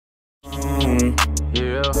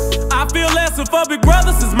Yeah. I feel less for big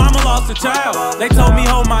brother since mama lost a child. They told me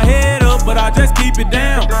hold my head up, but I just keep it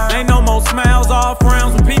down. Ain't no more smiles, all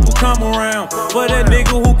frowns when people come around. For that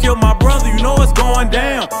nigga who killed my brother, you know it's going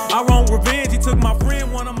down. I want revenge, he took my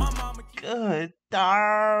friend, one of my mama. Good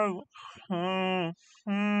dog.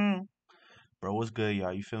 Bro, what's good,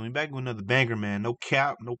 y'all? You feel me? Back with another banger, man. No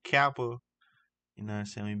cap, no capper. You know what I'm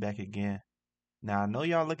saying? We back again. Now, I know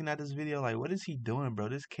y'all looking at this video like, what is he doing, bro?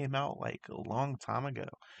 This came out like a long time ago.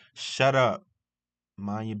 Shut up.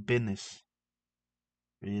 Mind your business.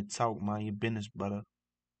 Real talk, mind your business, brother.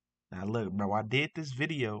 Now, look, bro, I did this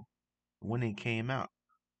video when it came out.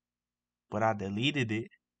 But I deleted it.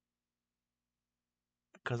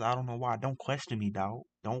 Because I don't know why. Don't question me, dog.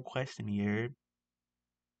 Don't question me, Herb.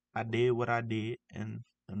 I did what I did, and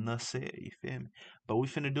enough said, you feel me? But we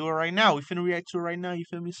finna do it right now. We finna react to it right now, you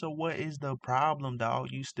feel me? So what is the problem,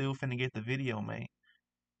 dog? You still finna get the video, man.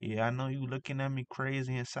 Yeah, I know you looking at me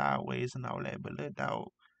crazy and sideways and all that, but look, dog,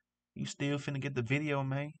 you still finna get the video,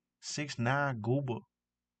 man. 6IX9INE GOOBA.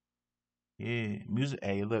 Yeah, music.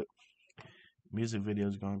 Hey, look, music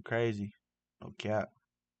videos going crazy. No cap.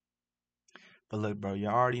 But look, bro,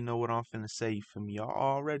 y'all already know what I'm finna say, you feel me? Y'all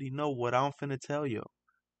already know what I'm finna tell you.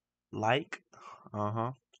 Like,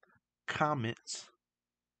 comments,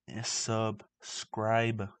 and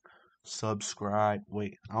subscribe.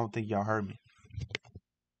 Wait, I don't think y'all heard me.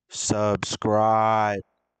 Subscribe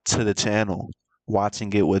to the channel.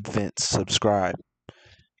 Watching it with Vince. Subscribe.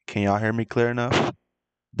 Can y'all hear me clear enough?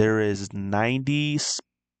 There is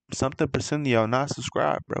 90-something% of y'all not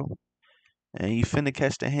subscribed, bro. And you finna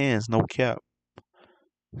catch the hands, no cap.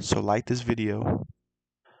 So like this video.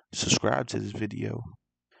 Subscribe to this video.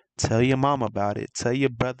 Tell your mom about it. Tell your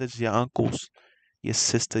brothers, your uncles, your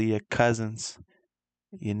sister, your cousins,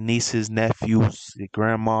 your nieces, nephews, your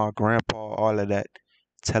grandma, grandpa, all of that.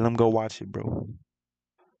 Tell them go watch it, bro.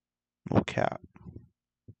 No cap.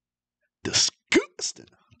 Disgusting.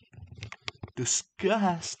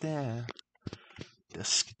 Disgusting.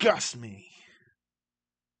 Disgust me.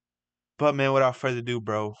 But, man, without further ado,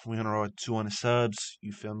 bro, we're going to roll 200 subs.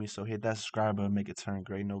 You feel me? So hit that subscribe button, make it turn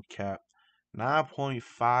gray, no cap.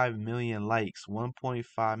 9.5 million likes,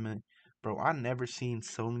 1.5 million. Bro, I never seen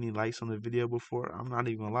so many likes on the video before. I'm not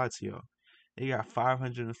even gonna lie to y'all. They got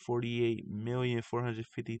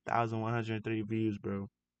 548,450,103 views, bro.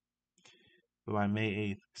 But by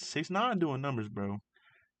May 8th. 6IX9INE doing numbers, bro.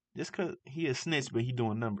 Just cause he a snitch, but he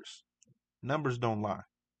doing numbers. Numbers don't lie.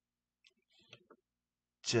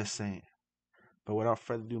 Just saying. But without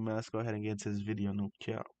further ado, man, let's go ahead and get into this video, no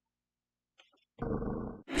cap.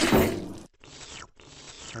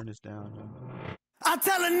 Turn this down. I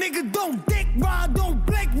tell a nigga don't dick ride, don't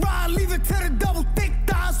blink ride, leave it to the double thick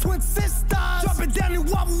thighs, twin sisters. Drop it down and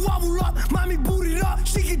wobble up, mommy boot it up,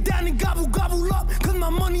 she get down and gobble up, cause my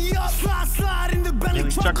money up. Slide in the belly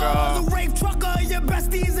trucker, the rave trucker, your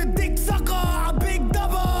bestie is a dick sucker, a big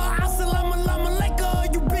double, assalamu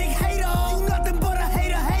alaikum, you big hater, you nothing but a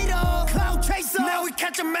hater, cloud chaser. Now we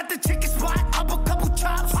catch him at the chicken spot, up a couple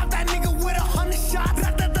chops, pop that nigga with 100 shots.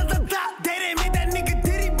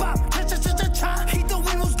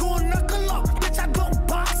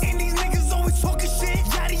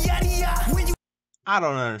 I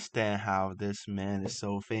don't understand how this man is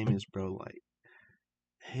so famous, bro. Like,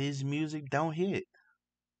 his music don't hit.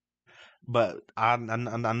 But I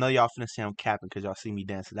know y'all finna say I'm capping because y'all see me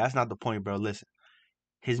dancing. That's not the point, bro. Listen,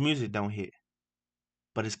 his music don't hit,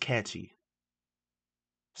 but it's catchy.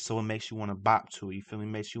 So it makes you want to bop to it. You feel me?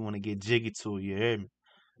 Makes you want to get jiggy to it. You hear me?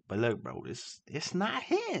 But look, bro, it's not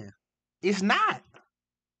him. It's not.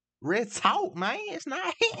 Real talk, man. It's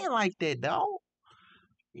not hitting like that, dog.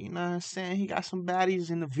 You know what I'm saying? He got some baddies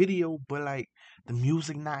in the video, but like the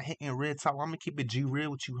music not hitting. Real talk. I'm gonna keep it G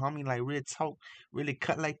real with you, homie. Like real talk, really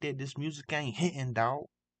cut like that. This music ain't hitting, dog.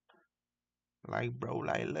 Like, bro,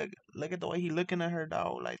 like look at the way he looking at her,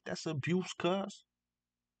 dog. Like that's abuse, cuz.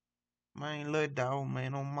 Man, look, dog,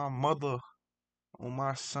 man, on my mother, on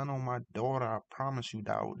my son, on my daughter, I promise you,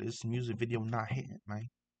 dog, this music video not hitting, man.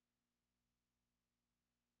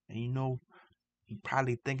 And you know, you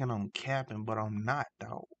probably thinking I'm capping, but I'm not,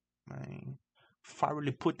 dog. Man, if I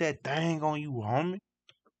really put that thing on you, homie.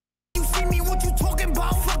 You see me, what you talking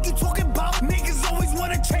about? Fuck you talking about? Niggas always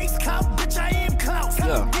wanna chase clout, bitch, I am clout.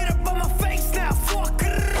 Tell me, get up on my face now, fuck.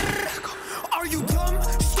 Are you dumb?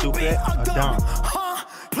 Stupid or dumb? Huh?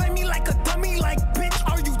 Play me like a dummy, like bitch,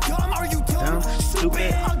 are you dumb? Are you dumb?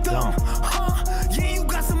 Stupid or dumb? Huh? Yeah, you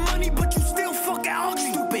got some money, but you still fucking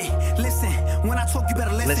ugly. Stupid. Listen, when I talk, you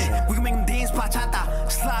better listen. We can make them dance, bachata,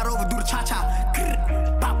 slide over, do the cha-cha.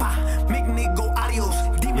 Papa, make nigga go adios.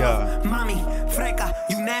 Dima, mommy, freca,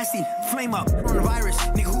 you nasty. nasty, flame up on the virus.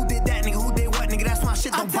 Nigga, who did that? Nigga, who did what? Nigga, that's my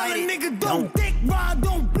shit, don't bite it. Nigga, don't dick ride,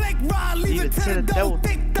 don't blink ride. Leave it to the double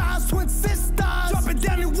thick thighs, twin sisters. Drop it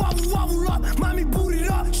down and wobble, wobble up. Mommy booted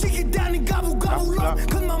up, she get down and gobble, gobble up.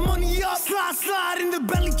 Cause my money up. Slide, slide in the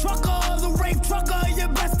belly trucker, the rape trucker. Your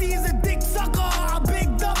bestie is a dick sucker, a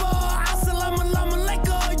big double. Assalamu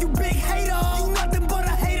alaikum, you big hater. You nothing but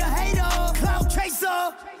a hater, hater. Cloud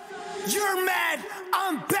chaser. You're mad,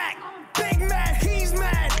 I'm back. Big mad, he's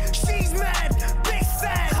mad, she's mad, big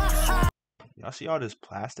sad. Ha ha. Y'all see all this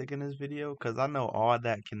plastic in this video? Cause I know all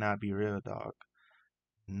that cannot be real, dog.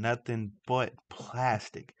 Nothing but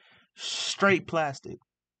plastic. Straight plastic.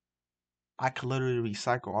 I could literally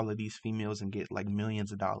recycle all of these females and get like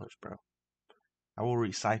millions of dollars, bro. I will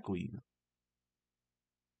recycle you.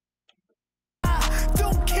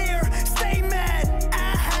 Don't care, stay mad.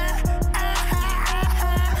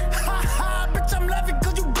 Bitch, I'm laughing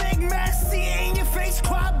cause you big mad. See it in your face,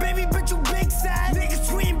 cry, baby, bitch, you big sad. Niggas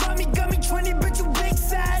tweeting about me, got me 20, bitch, you big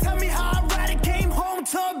sad. Tell me how I ratted, came home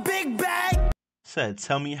to a big bag. Said,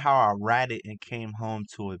 tell me how I ratted and came home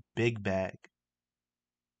to a big bag.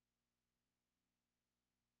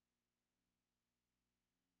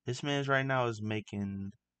 This man's right now is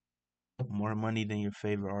making more money than your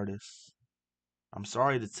favorite artist. I'm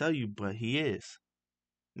sorry to tell you, but he is.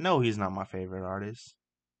 No, he's not my favorite artist.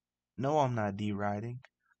 No, I'm not deriding.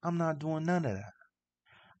 I'm not doing none of that.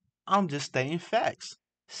 I'm just stating facts.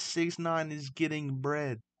 6ix9ine is getting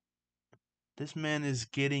bread. This man is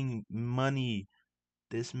getting money.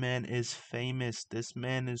 This man is famous. This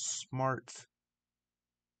man is smart.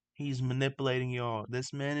 He's manipulating y'all.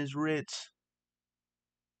 This man is rich.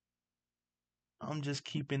 I'm just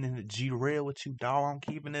keeping it G real with you, dog. I'm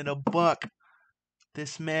keeping it a buck.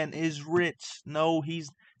 This man is rich. No,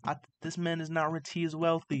 this man is not rich. He is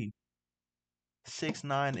wealthy.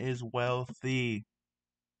 6ix9ine is wealthy.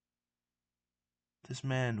 This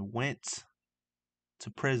man went to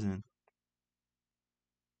prison.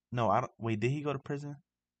 No, wait, did he go to prison?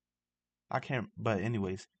 I can't, but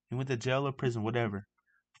anyways, he went to jail or prison, whatever,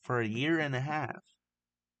 for a year and a half.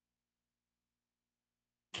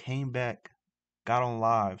 Came back, got on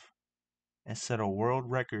live, and set a world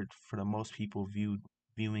record for the most people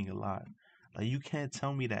viewing it live. Like, you can't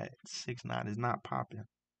tell me that 6ix9ine is not popping.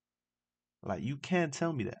 Like, you can't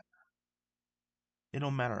tell me that. It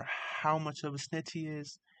don't matter how much of a snitch he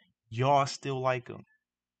is, y'all still like him.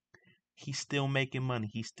 He's still making money.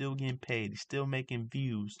 He's still getting paid. He's still making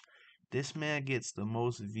views. This man gets the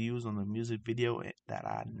most views on the music video that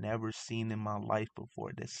I've never seen in my life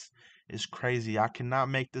before. This is crazy. I cannot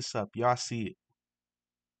make this up. Y'all see it.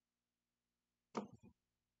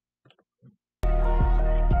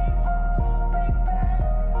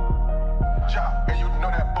 And you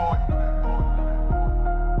know that boy.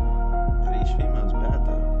 These females bad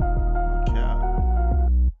though. Okay.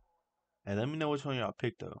 Hey, let me know which one y'all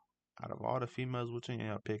picked though. Out of all the females, which one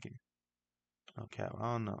y'all picking? Okay,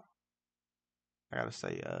 I don't know. I gotta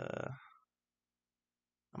say, I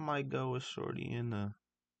might go with Shorty in the.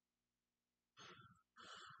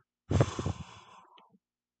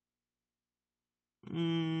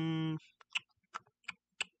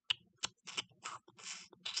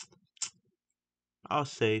 I'll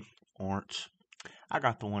say orange. I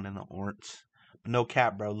got the one in the orange. But no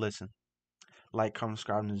cap, bro. Listen. Like, comment,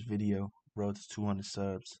 subscribe to this video. Road to 200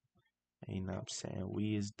 subs. And you know what I'm saying?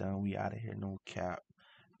 We is done. We out of here. No cap.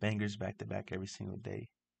 Bangers back to back every single day.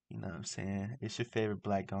 You know what I'm saying? It's your favorite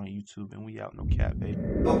black guy on YouTube. And we out. No cap, baby.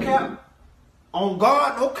 No cap. On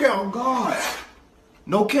God. No cap. On God.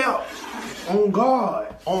 No cap. On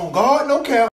God. On God. No cap.